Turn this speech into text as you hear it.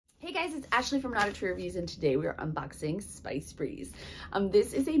guys, it's Ashley from Not a Tree Reviews, and today we are unboxing Spice Breeze.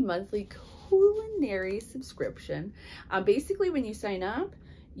 This is a monthly culinary subscription. Basically, when you sign up,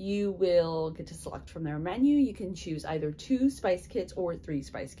 you will get to select from their menu. You can choose either 2 spice kits or 3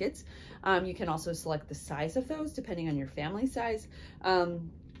 spice kits. You can also select the size of those depending on your family size.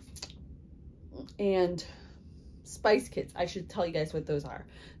 And spice kits, I should tell you guys what those are.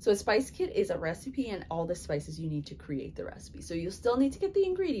 So a spice kit is a recipe and all the spices you need to create the recipe. So you'll still need to get the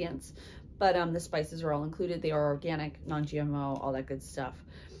ingredients, but the spices are all included. They are organic, non-GMO, all that good stuff.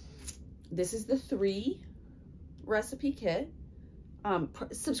 This is the 3 recipe kit.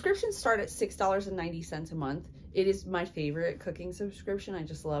 Subscriptions start at $6.90 a month. It is my favorite cooking subscription. I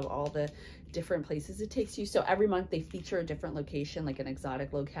just love all the different places it takes you. So every month they feature a different location, like an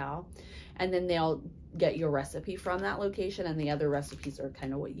exotic locale, and then they'll get your recipe from that location, and the other recipes are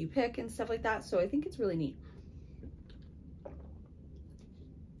kind of what you pick and stuff like that. So I think it's really neat.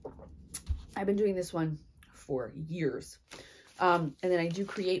 I've been doing this one for years. And then I do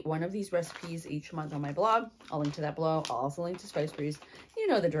create one of these recipes each month on my blog. I'll link to that below. I'll also link to Spice Breeze. You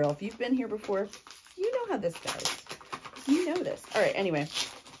know the drill. If you've been here before, you know how this goes. You know this. All right, anyway,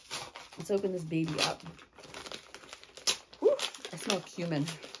 let's open this baby up. Ooh, I smell cumin.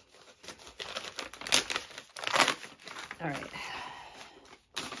 All right.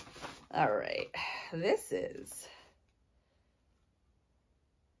 All right. This is...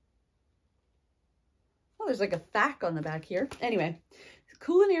 Oh, there's like a fact on the back here. Anyway,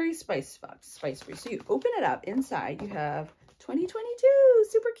 culinary spice box, Spice Breeze. So you open it up. Inside you have 2022,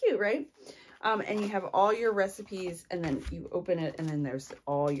 super cute, right? And you have all your recipes, and then you open it, and then there's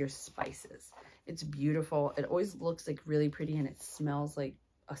all your spices. It's beautiful. It always looks like really pretty, and it smells like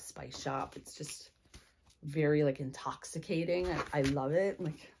a spice shop. It's just very like intoxicating. I love it.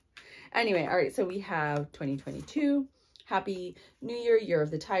 Like, anyway, all right. So we have 2022. Happy New Year, Year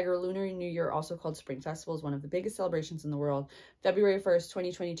of the Tiger. Lunar New Year, also called Spring Festival, is one of the biggest celebrations in the world. February 1st,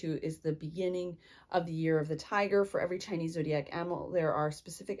 2022 is the beginning of the Year of the Tiger. For every Chinese zodiac animal, there are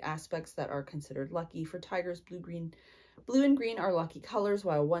specific aspects that are considered lucky. For tigers, blue and green are lucky colors,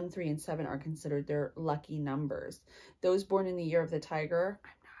 while 1, 3, and 7 are considered their lucky numbers. Those born in the Year of the Tiger,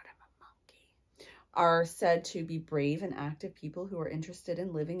 are said to be brave and active people who are interested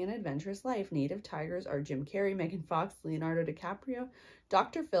in living an adventurous life. Native tigers are Jim Carrey, Megan Fox, Leonardo DiCaprio,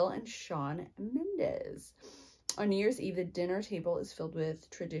 Dr. Phil, and Shawn Mendes. On New Year's Eve, the dinner table is filled with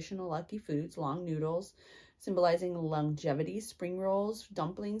traditional lucky foods: long noodles, symbolizing longevity, spring rolls,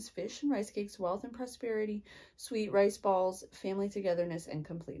 dumplings, fish and rice cakes, wealth and prosperity, sweet rice balls, family togetherness, and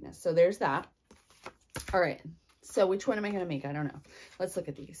completeness. So there's that. All right. So which one am I going to make? I don't know. Let's look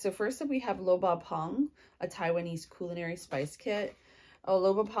at these. So first up, we have lo ba pang, a Taiwanese culinary spice kit.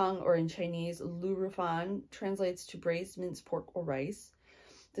 Lo ba pang, or in Chinese, lu rufan, translates to braised minced pork or rice.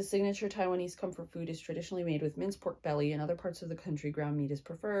 The signature Taiwanese comfort food is traditionally made with minced pork belly. In other parts of the country, ground meat is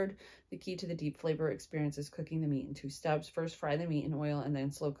preferred. The key to the deep flavor experience is cooking the meat in 2 steps. First, fry the meat in oil and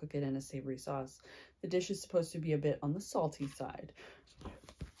then slow cook it in a savory sauce. The dish is supposed to be a bit on the salty side.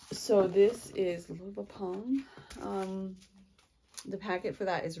 So this is lo ba pang. The packet for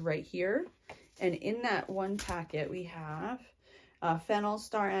that is right here. And in that one packet, we have fennel,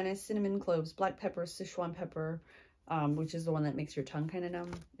 star anise, cinnamon, cloves, black pepper, Sichuan pepper, which is the one that makes your tongue kind of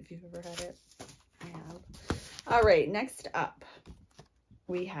numb, if you've ever had it. I have. All right, next up,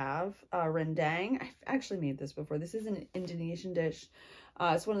 we have rendang. I've actually made this before. This is an Indonesian dish.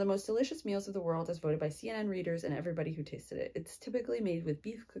 It's one of the most delicious meals of the world, as voted by CNN readers and everybody who tasted it. It's typically made with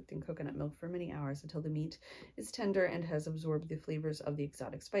beef cooked in coconut milk for many hours until the meat is tender and has absorbed the flavors of the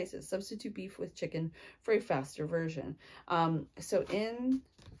exotic spices. Substitute beef with chicken for a faster version. So in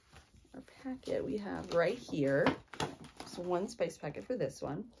our packet, we have right here, so 1 spice packet for this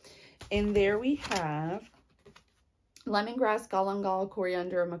one. And there we have lemongrass, galangal,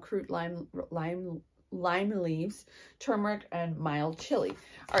 coriander, makrut, lime leaves, turmeric, and mild chili.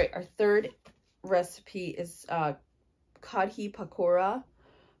 All right, our third recipe is kadhi pakora,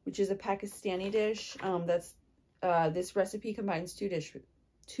 which is a Pakistani dish. This recipe combines two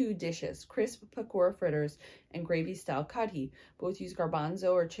dishes: crisp pakora fritters and gravy style kadhi. Both use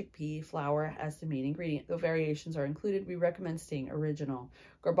garbanzo or chickpea flour as the main ingredient. Though variations are included, we recommend staying original.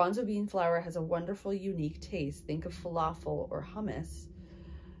 Garbanzo bean flour has a wonderful, unique taste. Think of falafel or hummus.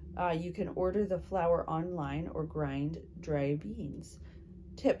 You can order the flour online or grind dry beans.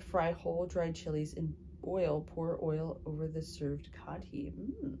 Tip: fry whole dried chilies in oil. Pour oil over the served kadhi.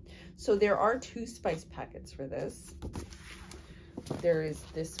 So there are 2 spice packets for this. There is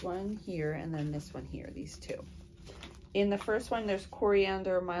this one here and then this one here, these 2. In the first one, there's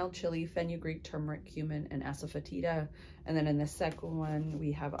coriander, mild chili, fenugreek, turmeric, cumin, and asafoetida. And then in the second one,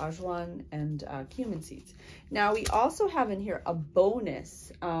 we have ajuan and cumin seeds. Now we also have in here a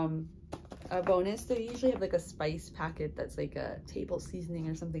bonus. They usually have like a spice packet that's like a table seasoning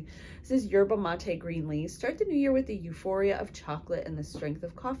or something. This is yerba mate green leaves. Start the new year with the euphoria of chocolate and the strength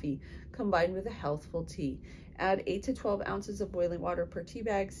of coffee, combined with a healthful tea. Add 8 to 12 ounces of boiling water per tea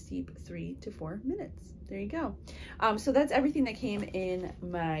bag. Steep 3 to 4 minutes. There you go. So that's everything that came in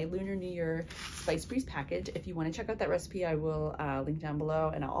my Lunar New Year Spice Breeze package. If you want to check out that recipe, I will link down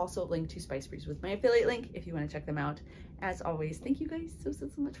below, and I'll also link to Spice Breeze with my affiliate link if you want to check them out. As always, thank you guys so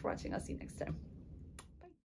much for watching. I'll see you next time.